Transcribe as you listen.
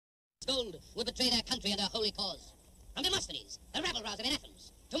Told would betray their country and their holy cause. From Demosthenes, the rabble-rouser in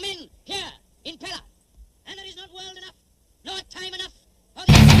Athens, to men here in Pella. And there is not world enough, nor time enough for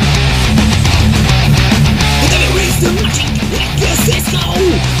the... There is the magic, like a Cisco.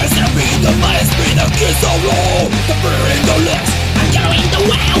 As I read the mind, been a kiss of law. The burr in the lips, and you're in the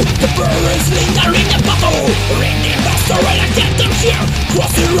well. The burr is lingering the bottle. Ring the master and I get them here.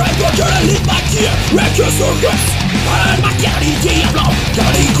 Crossing right, Roger, and lead my tear. Reckless or yes. Alma chiari diavolo,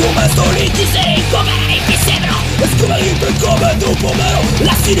 cari come soliti sei, come i sembrano. Scovalite come un pomero,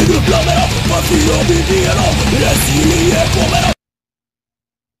 la stile del plomero, ma fino mi diano, le stili e pomero.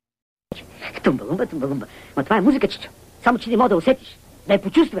 Тумба. Ма това е музика, чичо. Само че не мога да усетиш, да я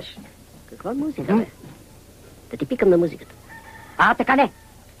почувстваш. Каква музика, бе? Да ти пикам на музиката. Така не.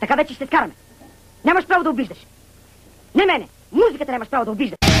 Така вече ще скараме. Нямаш право да обиждаш. Не мене. Музиката нямаш право да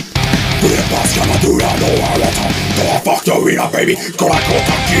обиждаш. Paska matura, no alata. Go a fuck the winner, baby. Gonna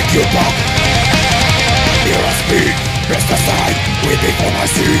coca, kick you back. Here I speak, best aside. Wait before I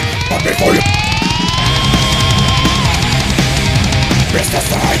see, but before you. Best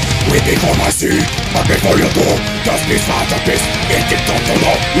aside, wait before I see, but before you do. Just this masterpiece, it is not to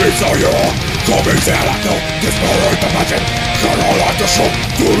know. It's all your own. Coming there like no, this power to imagine. Can all like the show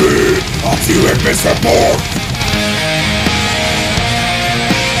to me. I'll see you in Mr. Borg.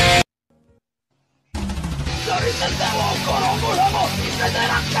 Sentevo ancora un volavo, mi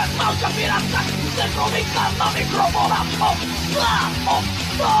vedrà che manca Piratka, se cominciando a microfonando.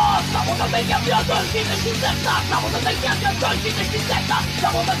 Stavo da te che abbia dolci e si setta, stavo da te che abbia dolci e si setta,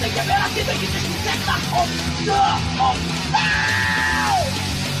 stavo da te che abbia dolci e si setta.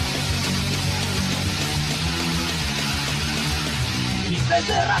 Mi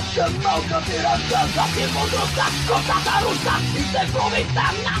vedrà che manca Piratka, da che modrosa, scordata russa, mi se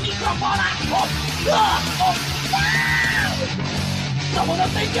cominciando a microfonando. Stavo da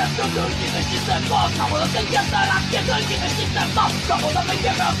te che abbia dolci e si setta, stavo da te che abbia dolci e si setta, stavo da te che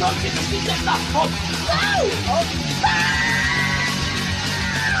abbia dolci e si setta.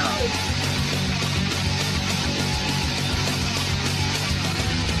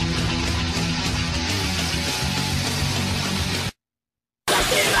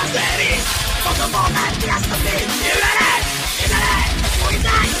 Derry, poco momenti a stupire, puoi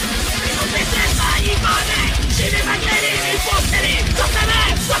non ti senta i cose, ci mi mantieni i posteri, sotto me,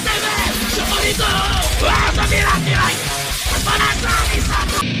 c'è morito, guarda mi rattirai, questa mi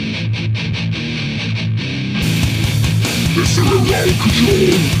sanno. This is a road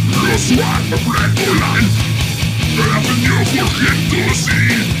control, just right for bread or life. The avenue for him to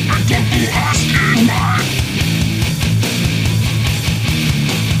see, and don't go asking why.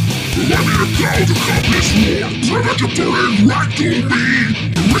 When you go to accomplish war, predatory right to me.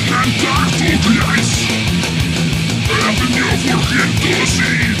 We can dive to the ice. The avenue for him to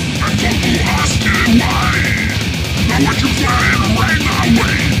see, and don't go asking why. Now what you plan right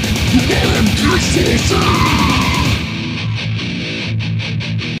away, tomorrow gets so far.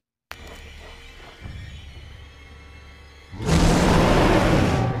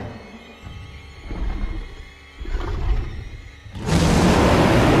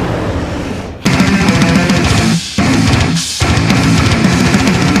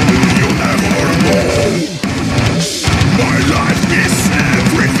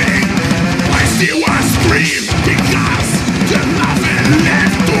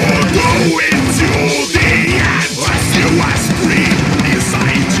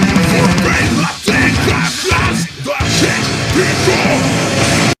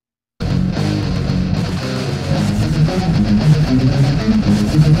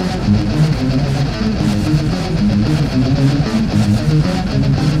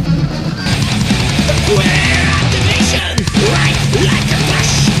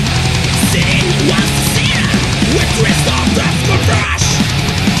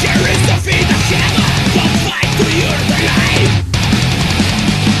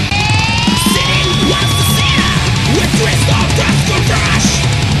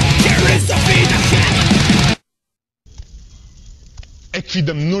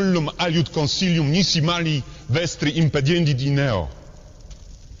 Equidem nullum aliud consilium nisi mali vestri impediendi dineo.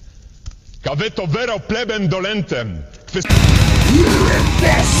 Caveto vero plebem dolentem,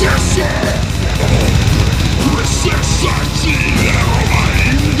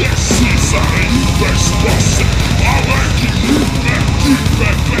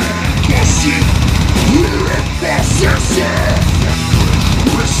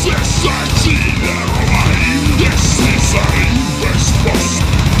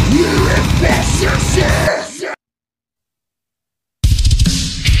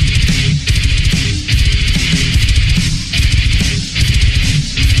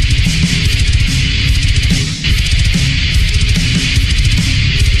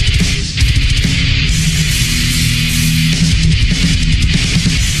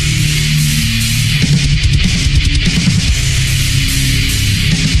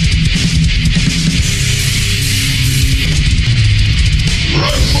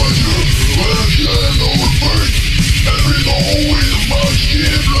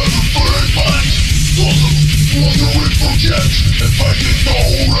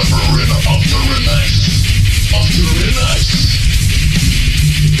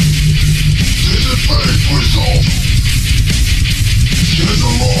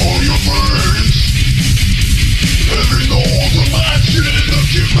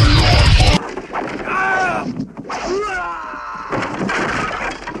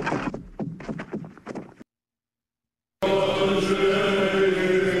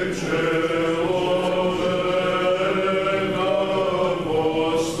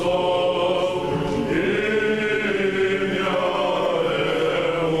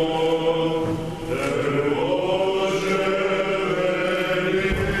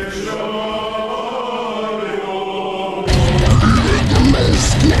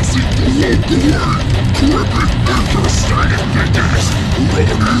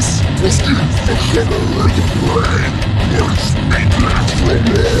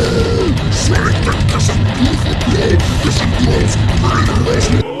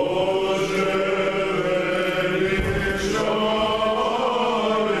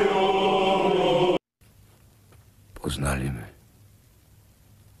 Познали ме?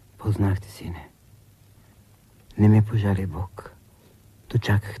 Познахте, сине. Не ме пожали Бог.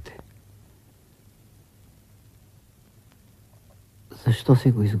 Дочакахте. Защо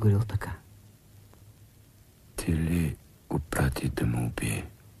си го изгорил така? Ти ли го прати да ме убие?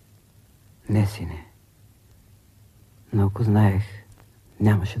 Не, сине. Но ако знаех,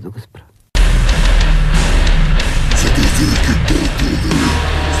 нямаше да го спра.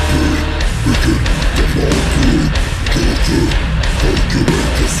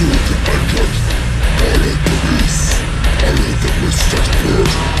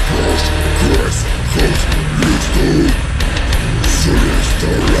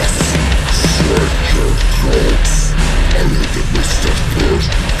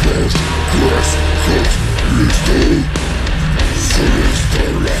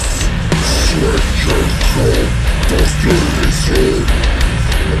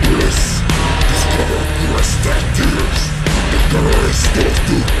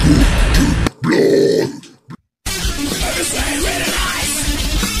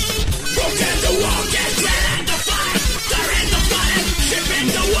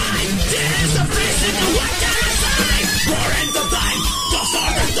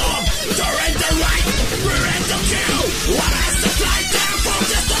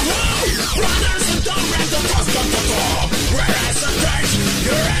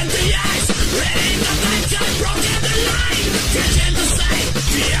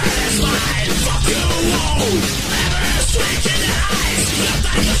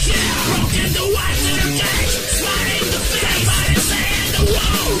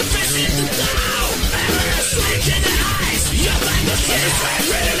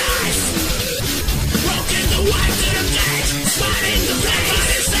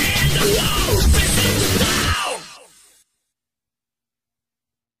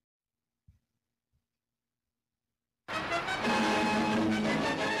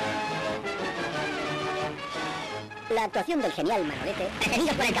 La actuación del genial Manolete,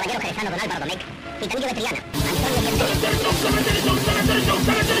 precedido por el caballero jerezano don Álvaro Domecq, gitanillo de Triana, Antonio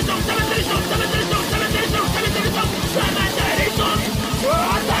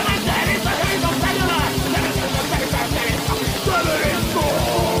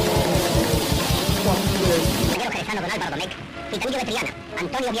Gitanillo de Triana,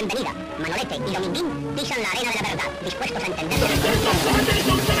 Antonio Bienvenida, Manolete y Dominguín pisan la arena de la verdad, dispuestos a entenderse.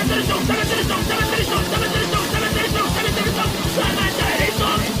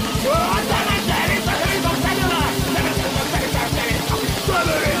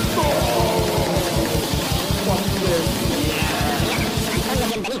 Antonio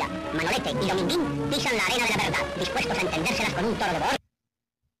Bienvenida, Manolete y Dominguín pisan la arena de la verdad, dispuestos a entendérselas con un toro de bor.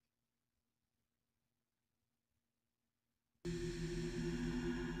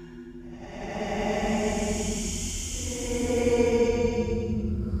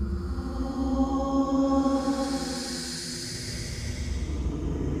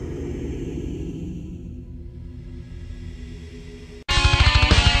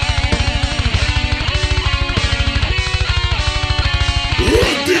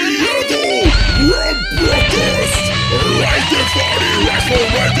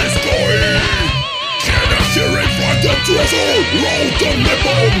 Roll the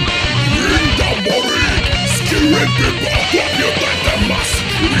nipple, in the morning, skewing people,